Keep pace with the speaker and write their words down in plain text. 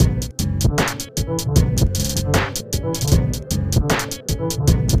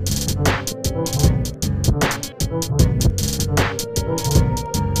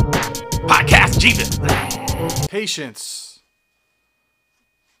Patience.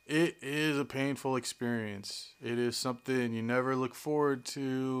 It is a painful experience. It is something you never look forward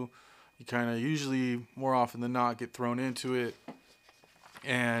to. You kind of usually, more often than not, get thrown into it.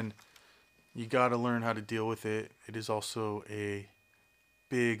 And you got to learn how to deal with it. It is also a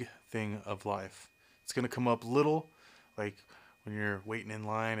big thing of life. It's going to come up little, like when you're waiting in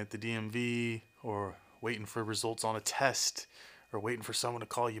line at the DMV or waiting for results on a test or waiting for someone to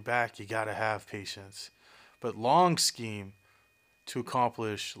call you back. You got to have patience. But long scheme, to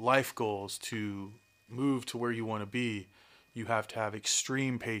accomplish life goals, to move to where you want to be, you have to have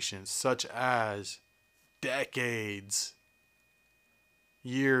extreme patience, such as decades,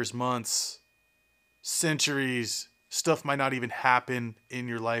 years, months, centuries. Stuff might not even happen in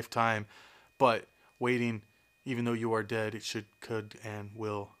your lifetime, but waiting, even though you are dead, it should, could, and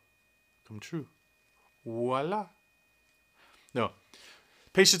will come true. Voila. No,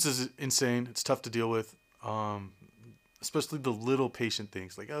 patience is insane. It's tough to deal with. Especially the little patient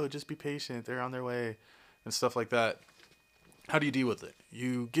things, like, oh, just be patient, they're on their way, and stuff like that. How do you deal with it?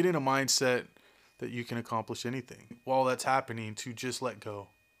 You get in a mindset that you can accomplish anything. While that's happening, to just let go.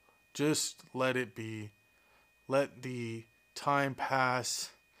 Just let it be. Let the time pass.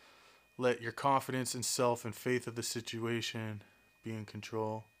 Let your confidence in self and faith of the situation be in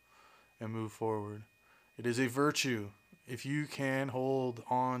control and move forward. It is a virtue. If you can hold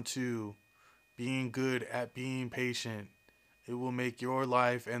on to being good at being patient, it will make your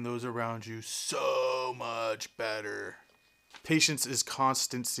life and those around you so much better. Patience is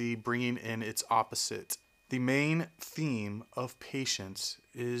constancy bringing in its opposite. The main theme of patience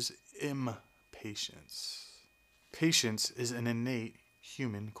is impatience. Patience is an innate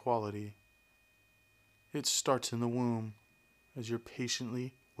human quality. It starts in the womb as you're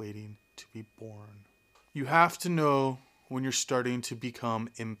patiently waiting to be born. You have to know when you're starting to become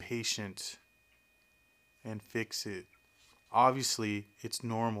impatient and fix it. Obviously, it's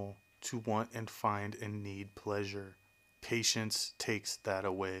normal to want and find and need pleasure. Patience takes that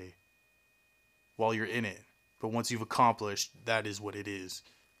away while you're in it. But once you've accomplished, that is what it is.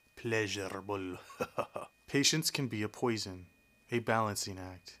 Pleasurable. Patience can be a poison, a balancing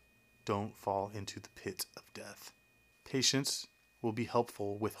act. Don't fall into the pit of death. Patience will be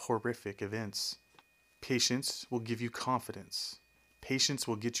helpful with horrific events. Patience will give you confidence. Patience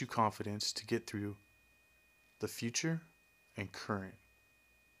will get you confidence to get through the future and current.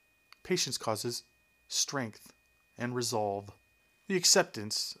 Patience causes strength and resolve. The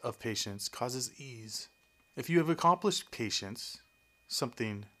acceptance of patience causes ease. If you have accomplished patience,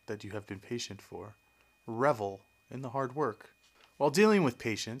 something that you have been patient for, revel in the hard work. While dealing with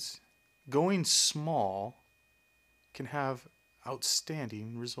patience, going small can have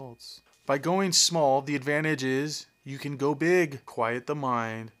outstanding results. By going small, the advantage is you can go big, quiet the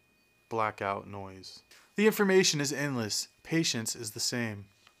mind, black out noise. The information is endless. Patience is the same.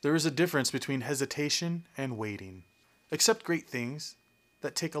 There is a difference between hesitation and waiting. Accept great things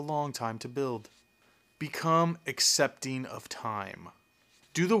that take a long time to build. Become accepting of time.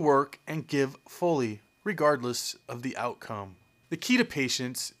 Do the work and give fully, regardless of the outcome. The key to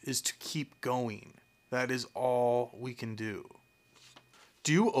patience is to keep going. That is all we can do.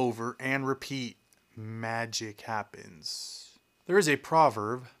 Do over and repeat. Magic happens. There is a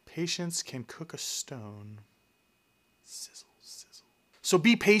proverb, patience can cook a stone. Sizzle, sizzle. So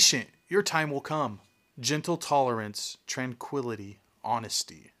be patient. Your time will come. Gentle tolerance, tranquility,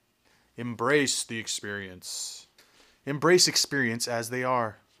 honesty. Embrace the experience. Embrace experience as they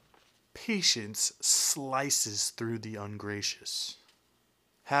are. Patience slices through the ungracious.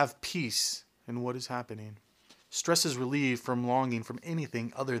 Have peace in what is happening. Stress is relieved from longing from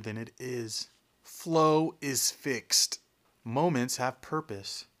anything other than it is. Flow is fixed. Moments have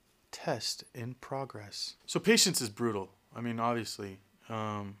purpose. Test in progress. So patience is brutal. I mean, obviously,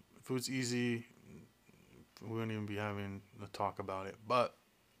 if it was easy, we wouldn't even be having a talk about it. But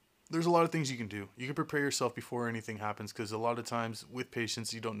there's a lot of things you can do. You can prepare yourself before anything happens, because a lot of times with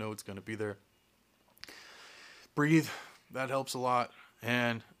patience, you don't know it's going to be there. Breathe. That helps a lot.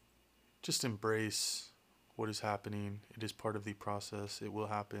 And just embrace what is happening. It is part of the process. It will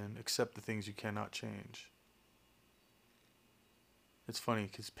happen. Accept the things you cannot change. It's funny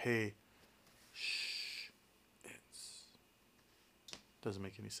because patience doesn't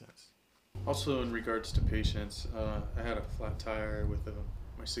make any sense. Also, in regards to patience, I had a flat tire with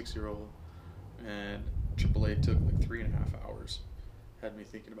my 6-year-old, and AAA took like 3.5 hours. Had me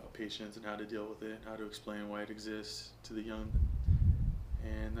thinking about patience and how to deal with it, and how to explain why it exists to the young.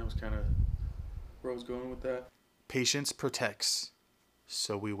 And that was kind of where I was going with that. Patience protects,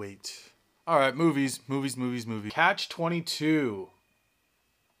 so we wait. All right, movies. Catch 22.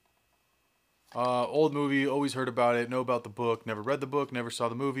 Old movie, always heard about it, know about the book, never read the book, never saw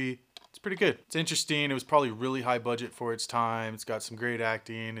the movie. It's pretty good. It's interesting. It was probably really high budget for its time. It's got some great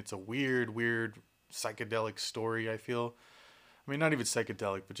acting. It's a weird psychedelic story, I feel. I mean, not even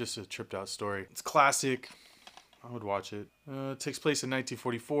psychedelic, but just a tripped out story. It's classic. I would watch it. It takes place in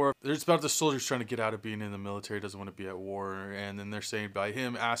 1944. There's about the soldiers trying to get out of being in the military, doesn't want to be at war, and then they're saying by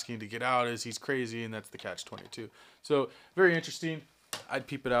him asking to get out is he's crazy, and that's the catch-22. So, very interesting. I'd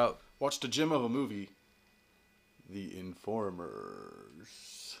peep it out. Watched a gem of a movie, The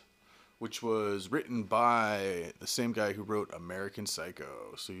Informers, which was written by the same guy who wrote American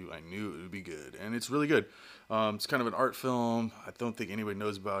Psycho, so I knew it would be good, and it's really good. It's kind of an art film. I don't think anybody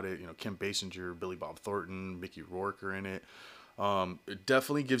knows about it. You know, Kim Basinger, Billy Bob Thornton, Mickey Rourke are in it. It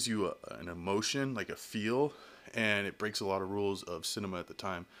definitely gives you an emotion, like a feel, and it breaks a lot of rules of cinema at the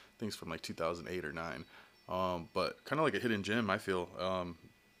time. I think it's from like 2008 or 9. But kind of like a hidden gem, I feel.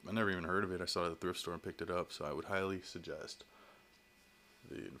 I never even heard of it. I saw it at the thrift store and picked it up, so I would highly suggest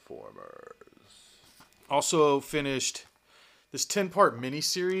The Informers. Also finished this 10-part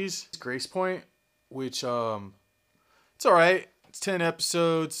miniseries, Gracepoint, which, it's alright. It's 10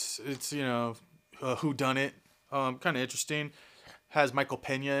 episodes. It's, you know, whodunit. Kind of interesting. Has Michael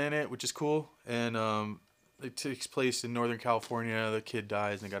Pena in it, which is cool. And it takes place in Northern California. The kid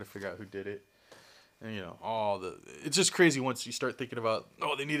dies, and they got to figure out who did it. And, you know, it's just crazy once you start thinking about,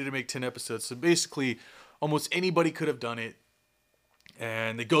 they needed to make 10 episodes. So basically, almost anybody could have done it.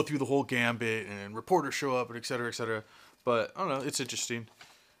 And they go through the whole gambit, and reporters show up, and et cetera, et cetera. But, I don't know, it's interesting.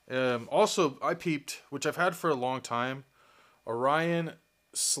 Also, I peeped, which I've had for a long time, Orion,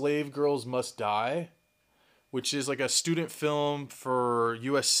 Slave Girls Must Die, which is like a student film for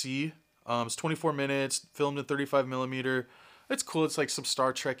USC. It's 24 minutes, filmed in 35 millimeter. It's cool. It's like some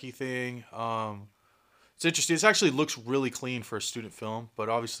Star Trek-y thing. It's interesting. It actually looks really clean for a student film, but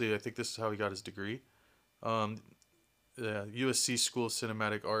obviously I think this is how he got his degree. USC School of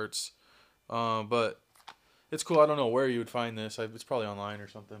Cinematic Arts. But it's cool. I don't know where you would find this. It's probably online or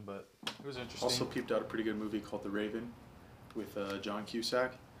something, but it was interesting. Also peeped out a pretty good movie called The Raven with John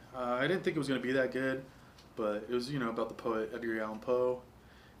Cusack. I didn't think it was going to be that good, but it was, you know, about the poet Edgar Allan Poe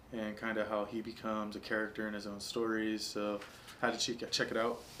and kind of how he becomes a character in his own stories. So I had to check it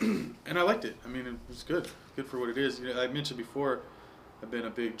out. And I liked it. I mean, it was good. Good for what it is. You know, I mentioned before, I've been a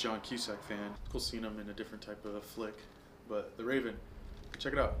big John Cusack fan. Cool seeing him in a different type of flick. But The Raven,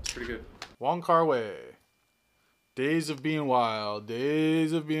 check it out. It's pretty good. Wong Kar-wai. Days of Being Wild.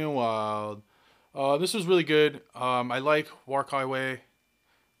 Days of Being Wild. This was really good. I like Wong Kar-wai,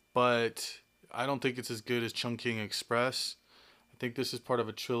 but I don't think it's as good as Chungking Express. I think this is part of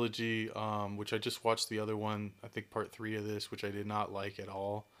a trilogy, which I just watched the other one. I think part 3 of this, which I did not like at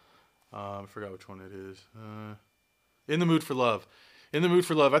all. I forgot which one it is. In the Mood for Love. In the Mood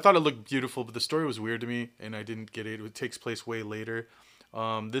for Love. I thought it looked beautiful, but the story was weird to me, and I didn't get it. It takes place way later.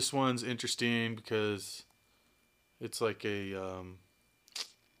 This one's interesting because it's like a...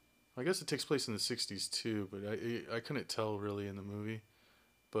 I guess it takes place in the 60s too, but I couldn't tell really in the movie.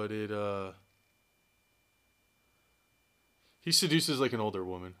 But he seduces like an older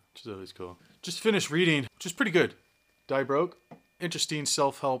woman, which is always cool. Just finished reading, which is pretty good. Die Broke. Interesting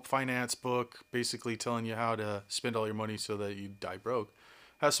self-help finance book, basically telling you how to spend all your money so that you die broke.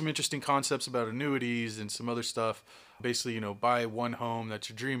 Has some interesting concepts about annuities and some other stuff. Basically, you know, buy one home, that's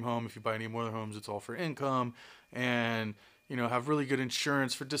your dream home. If you buy any more homes, it's all for income. And, you know, have really good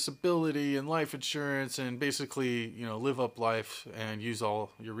insurance for disability and life insurance, and basically, you know, live up life and use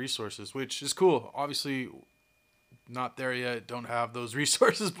all your resources, which is cool. Obviously, not there yet, don't have those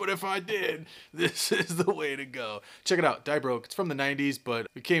resources, but if I did, this is the way to go. Check it out, Die Broke. It's from the 90s, but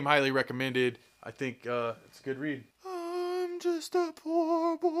became highly recommended. I think it's a good read. I'm just a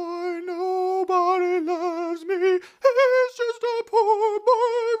poor boy, nobody loves me. He's just a poor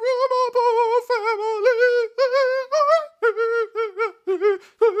boy from a poor family.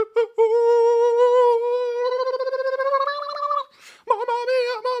 Mamma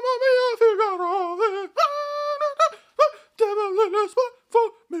mia, Figaro. Devil in a spot for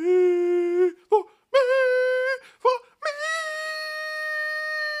me, for me, for me.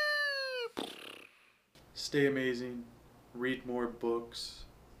 Stay amazing. Read more books.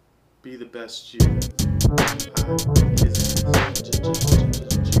 Be the best you.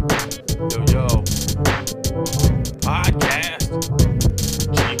 Yo, podcast.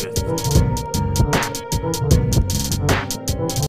 Jebuth.